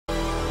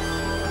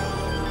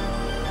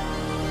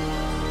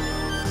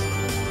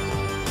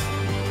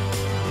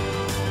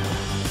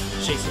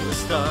chasing the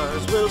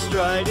stars, we'll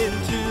stride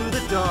into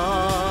the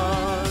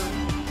dawn.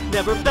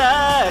 Never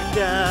back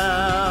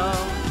down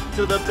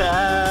till the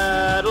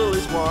battle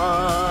is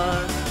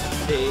won.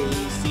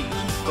 Face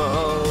each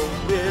foe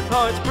with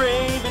hearts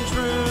brave and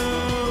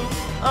true,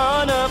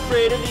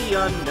 unafraid of the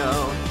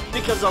unknown,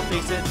 because I'll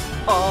face it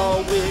all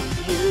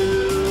with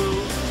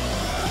you.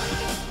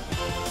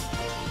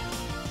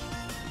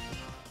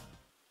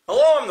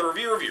 Hello, I'm the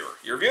Reviewer.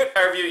 You review it,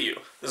 I review you.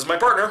 This is my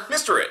partner,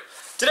 Mr. It.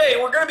 Today,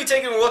 we're going to be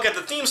taking a look at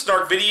the theme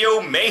Snark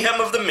video,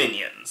 Mayhem of the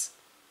Minions.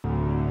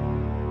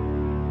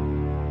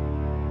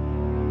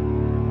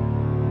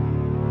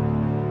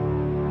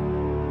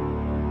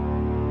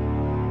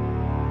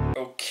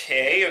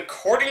 Okay,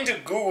 according to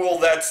Google,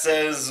 that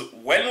says,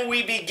 when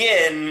we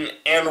begin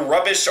and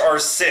rubbish our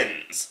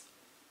sins.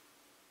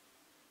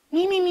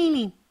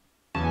 Me.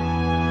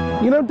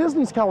 You know,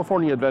 Disney's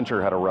California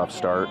Adventure had a rough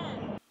start.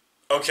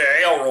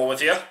 Okay, I'll roll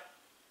with you.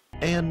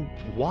 And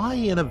why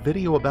in a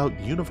video about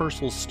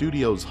Universal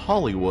Studios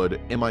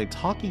Hollywood am I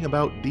talking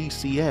about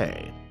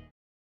DCA?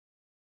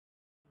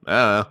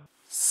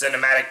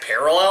 Cinematic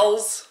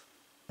parallels?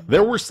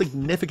 There were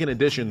significant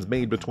additions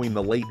made between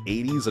the late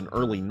 80s and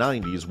early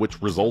 90s which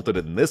resulted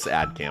in this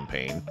ad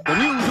campaign. The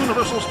new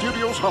Universal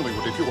Studios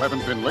Hollywood. If you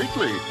haven't been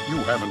lately, you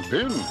haven't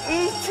been.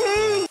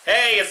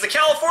 Hey, it's the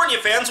California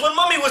fans when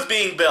Mummy was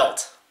being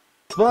built!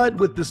 But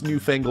with this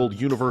newfangled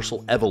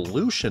Universal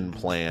Evolution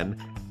plan,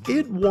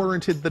 it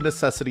warranted the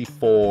necessity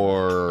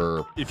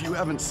for... If you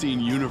haven't seen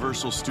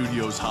Universal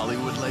Studios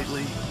Hollywood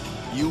lately,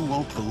 you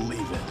won't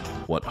believe it.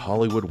 What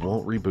Hollywood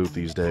won't reboot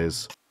these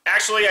days.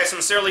 Actually, I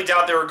sincerely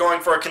doubt they were going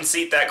for a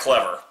conceit that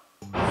clever.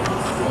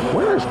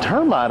 Where's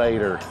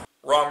Terminator?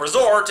 Wrong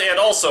resort, and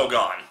also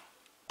gone.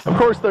 Of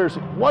course, there's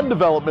one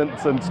development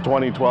since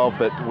 2012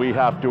 that we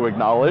have to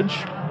acknowledge.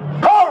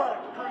 Alright,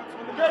 Cruz,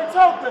 when the gate's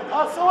open,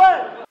 hustle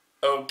in!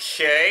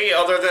 Okay,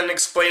 other than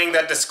explaining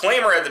that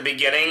disclaimer at the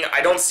beginning,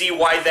 I don't see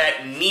why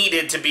that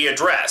needed to be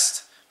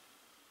addressed.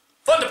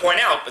 Fun to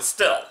point out, but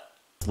still.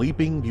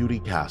 Sleeping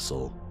Beauty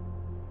Castle.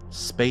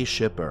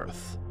 Spaceship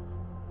Earth.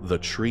 The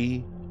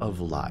Tree of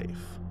Life.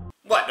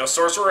 What, no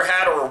Sorcerer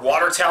Hat or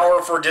Water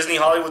Tower for Disney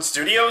Hollywood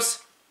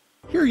Studios?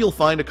 Here you'll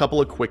find a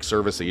couple of quick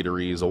service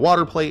eateries, a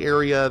water play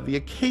area, the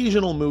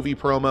occasional movie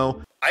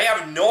promo. I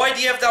have no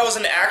idea if that was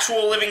an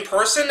actual living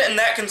person, and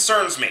that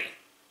concerns me.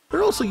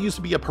 There also used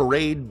to be a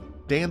parade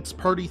dance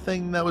party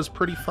thing that was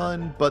pretty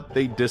fun, but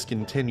they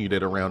discontinued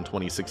it around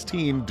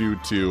 2016 due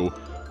to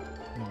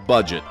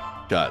budget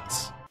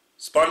cuts.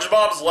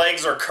 SpongeBob's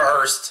legs are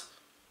cursed.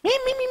 Me.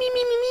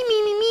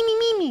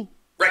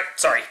 Right,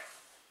 sorry.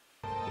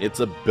 It's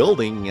a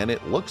building and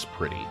it looks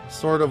pretty.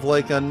 Sort of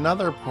like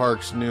another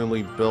park's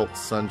newly built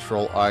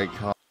central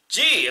icon.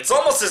 Gee, it's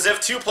almost as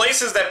if two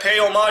places that pay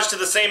homage to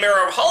the same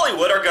era of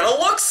Hollywood are gonna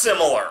look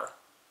similar.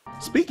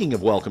 Speaking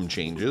of welcome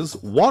changes,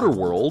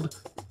 Waterworld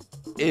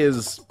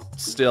is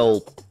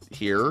still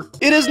here.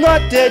 It is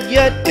not dead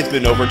yet, it's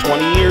been over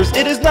 20 years.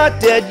 It is not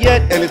dead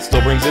yet, and it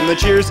still brings in the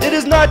cheers. It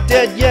is not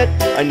dead yet,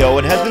 I know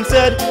it has been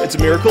said. It's a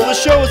miracle the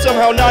show is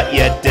somehow not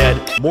yet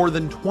dead. More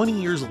than 20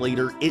 years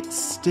later, it's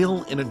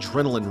still an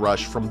adrenaline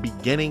rush from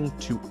beginning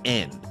to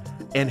end,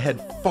 and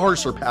had far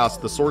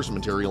surpassed the source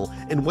material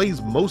in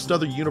ways most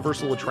other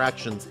Universal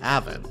attractions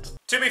haven't.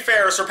 To be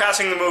fair,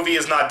 surpassing the movie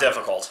is not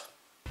difficult.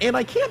 And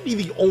I can't be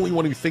the only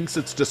one who thinks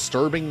it's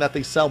disturbing that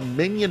they sell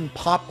Minion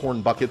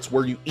popcorn buckets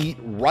where you eat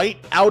right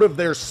out of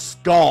their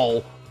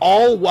skull,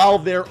 all while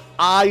their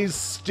eyes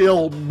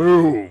still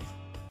move.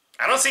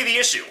 I don't see the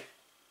issue.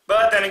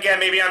 But then again,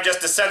 maybe I'm just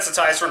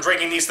desensitized from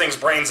drinking these things'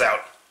 brains out.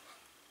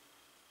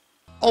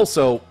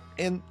 Also,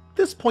 and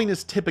this point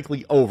is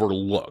typically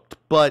overlooked,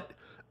 but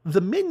the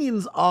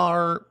Minions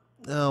are...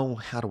 oh,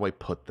 how do I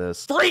put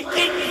this?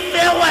 Freaking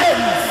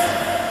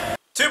villains!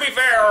 To be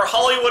fair,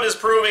 Hollywood is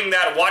proving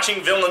that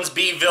watching villains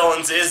be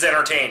villains is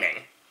entertaining.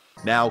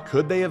 Now,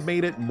 could they have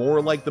made it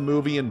more like the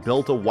movie and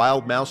built a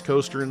wild mouse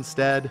coaster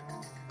instead?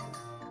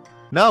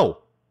 No.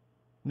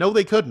 No,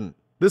 they couldn't.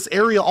 This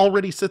area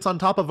already sits on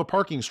top of a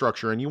parking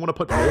structure, and you want to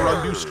put more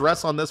undue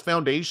stress on this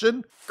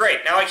foundation?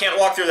 Great, now I can't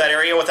walk through that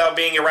area without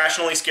being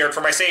irrationally scared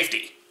for my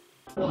safety.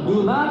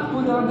 Do not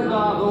put on the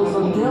goggles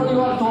until you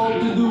are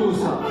told to do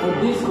so,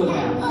 for this could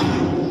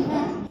happen.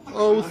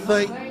 Oh,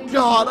 thank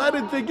God, I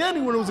didn't think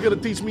anyone was going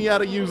to teach me how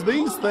to use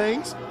these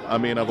things. I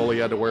mean, I've only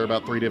had to wear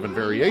about 3 different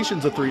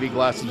variations of 3D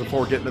glasses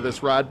before getting to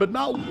this ride, but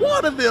not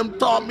one of them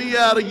taught me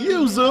how to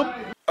use them.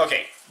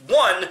 Okay,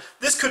 1,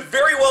 this could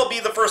very well be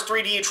the first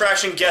 3D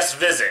attraction guest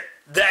visit,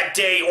 that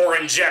day or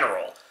in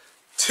general.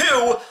 2,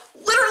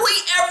 literally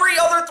every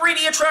other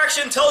 3D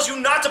attraction tells you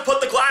not to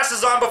put the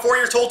glasses on before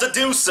you're told to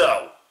do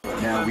so.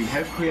 Now, we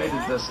have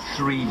created this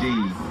 3D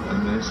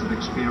immersive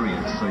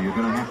experience, so you're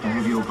going to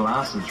have your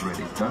glasses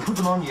ready. Don't put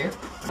them on yet.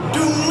 Do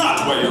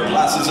not wear your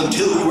glasses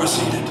until you are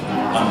seated,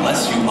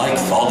 unless you like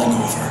falling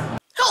over.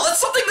 Hell, that's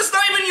something that's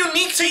not even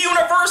unique to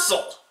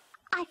Universal!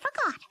 I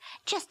forgot.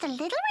 Just a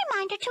little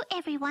reminder to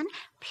everyone,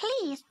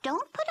 please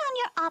don't put on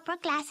your opera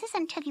glasses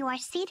until you are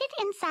seated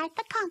inside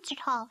the concert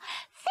hall.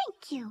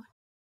 Thank you.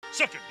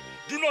 Second,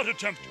 do not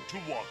attempt to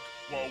walk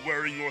While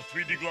wearing your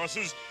 3D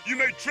glasses, you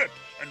may trip,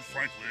 and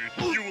frankly,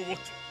 you will look...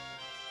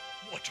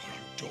 What are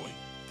you doing?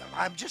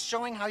 I'm just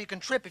showing how you can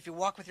trip if you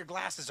walk with your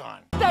glasses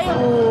on.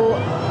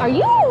 Are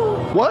you?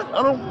 What?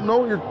 I don't know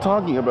what you're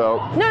talking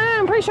about. No,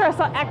 I'm pretty sure I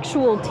saw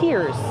actual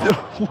tears.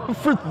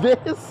 For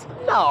this?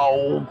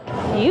 No.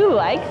 You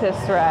like this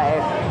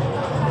ride.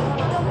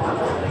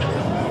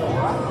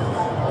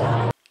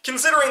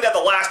 Considering that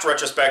the last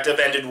retrospective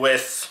ended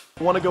with...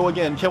 Want to go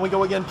again? Can we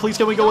go again? Please,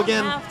 can we go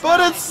again? But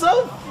it's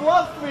so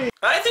fluffy.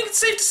 I think it's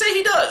safe to say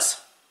he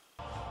does.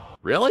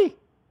 Really?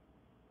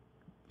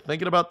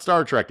 Thinking about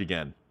Star Trek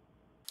again.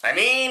 I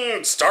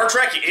mean, Star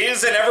Trek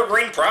is an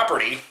evergreen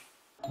property.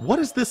 What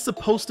is this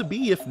supposed to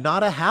be if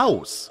not a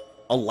house?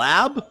 A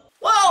lab?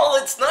 Well,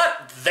 it's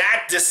not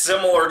that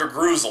dissimilar to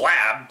Cruz's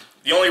lab.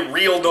 The only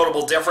real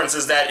notable difference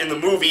is that in the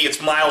movie,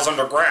 it's miles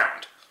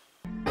underground.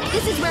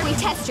 This is where we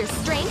test your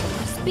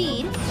strength,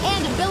 speed,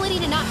 and ability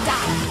to not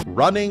die.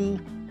 Running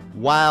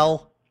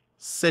while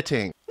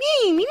sitting.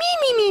 Me.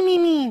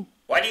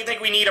 Why do you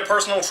think we need a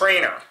personal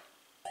trainer?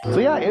 So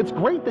yeah, it's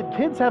great that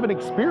kids have an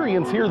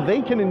experience here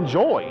they can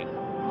enjoy.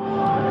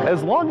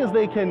 As long as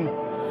they can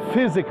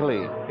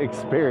physically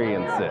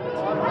experience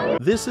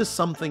it. This is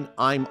something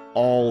I'm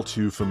all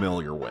too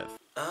familiar with.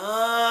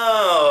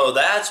 Oh,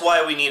 that's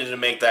why we needed to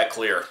make that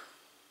clear.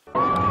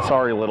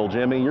 Sorry, little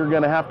Jimmy, you're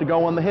gonna have to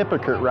go on the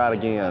hypocrite ride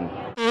again.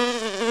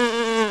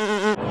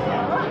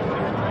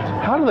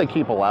 How do they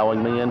keep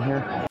allowing me in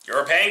here?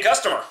 You're a paying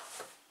customer.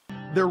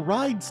 Their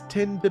rides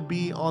tend to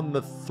be on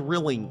the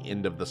thrilling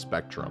end of the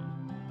spectrum.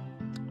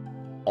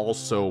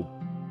 Also,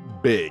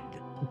 big.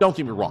 Don't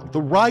get me wrong,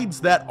 the rides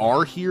that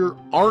are here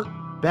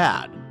aren't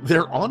bad.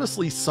 They're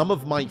honestly some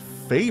of my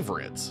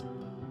favorites,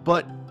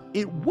 but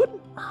it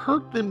wouldn't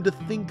hurt them to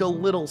think a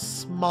little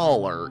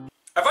smaller.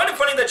 I find it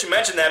funny that you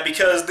mentioned that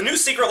because the new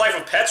Secret Life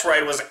of Pets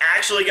ride was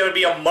actually going to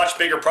be a much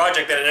bigger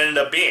project than it ended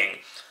up being.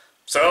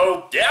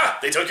 So, yeah,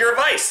 they took your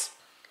advice.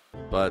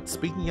 But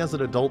speaking as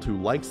an adult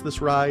who likes this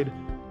ride,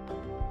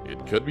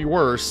 it could be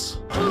worse.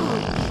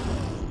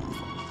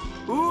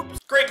 Oops.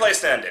 Great place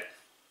to end it.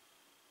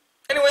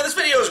 Anyway, this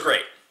video is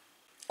great.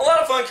 A lot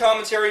of fun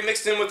commentary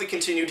mixed in with the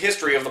continued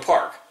history of the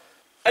park.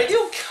 I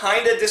do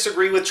kinda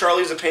disagree with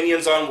Charlie's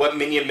opinions on what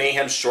Minion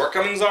Mayhem's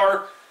shortcomings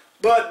are,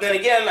 but then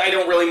again, I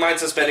don't really mind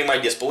suspending my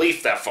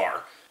disbelief that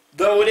far.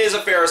 Though it is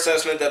a fair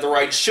assessment that the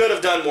ride should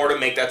have done more to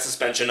make that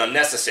suspension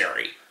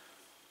unnecessary.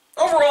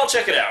 Overall,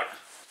 check it out.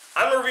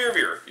 I'm a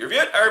reviewer. You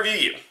review it, I review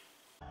you.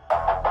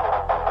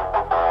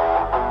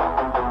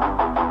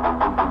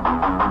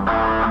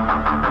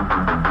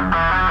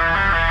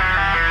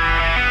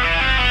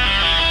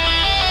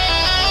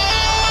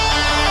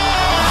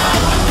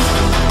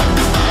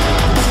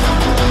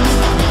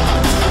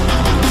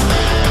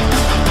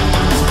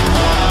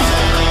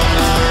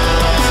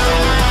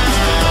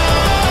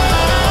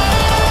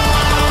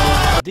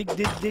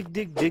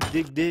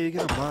 Dig,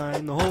 and I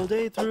mine the whole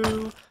day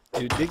through.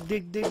 To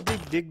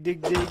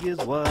dig is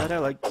what I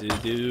like to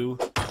do.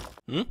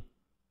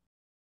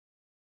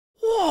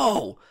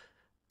 Whoa!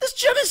 This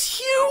gem is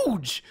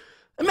huge!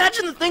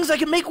 Imagine the things I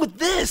can make with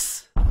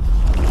this!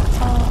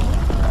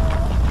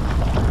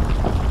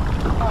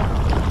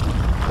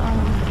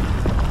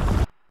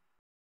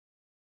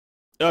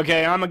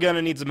 Okay, I'm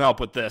gonna need some help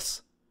with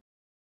this.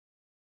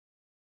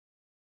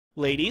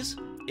 Ladies,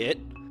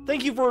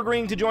 thank you for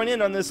agreeing to join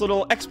in on this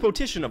little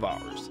exposition of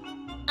ours.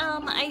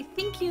 I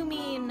think you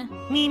mean...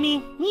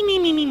 Me.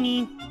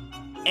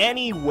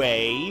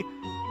 Anyway,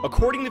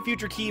 according to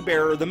Future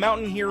Keybearer, the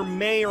mountain here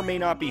may or may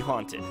not be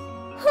haunted.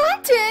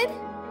 Haunted?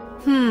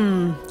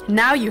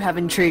 Now you have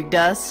intrigued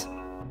us.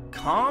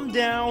 Calm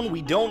down,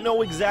 we don't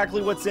know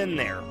exactly what's in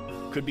there.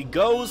 Could be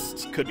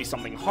ghosts, could be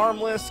something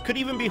harmless, could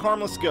even be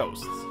harmless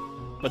ghosts.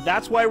 But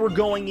that's why we're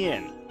going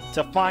in,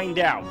 to find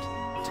out.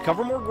 To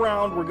cover more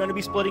ground, we're going to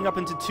be splitting up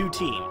into two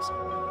teams.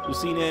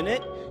 Lucina and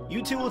it,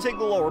 you two will take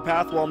the lower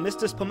path, while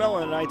Mystiss,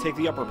 Pumella, and I take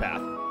the upper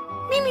path.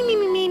 Me.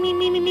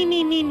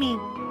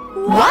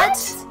 What?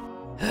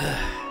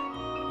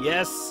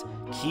 Yes,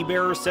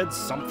 Keybearer said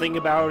something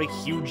about a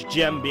huge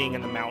gem being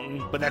in the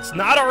mountain, but that's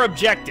not our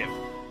objective.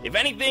 If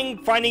anything,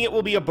 finding it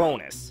will be a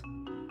bonus.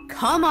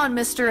 Come on,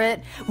 Mr.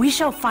 It. We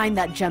shall find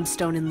that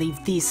gemstone and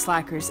leave these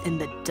slackers in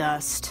the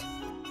dust.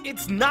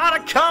 It's not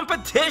a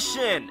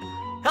competition!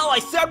 Hell, I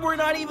said we're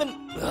not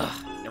even...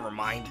 Ugh, never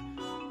mind.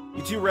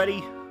 You two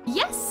ready?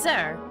 Yes,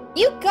 sir.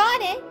 You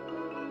got it.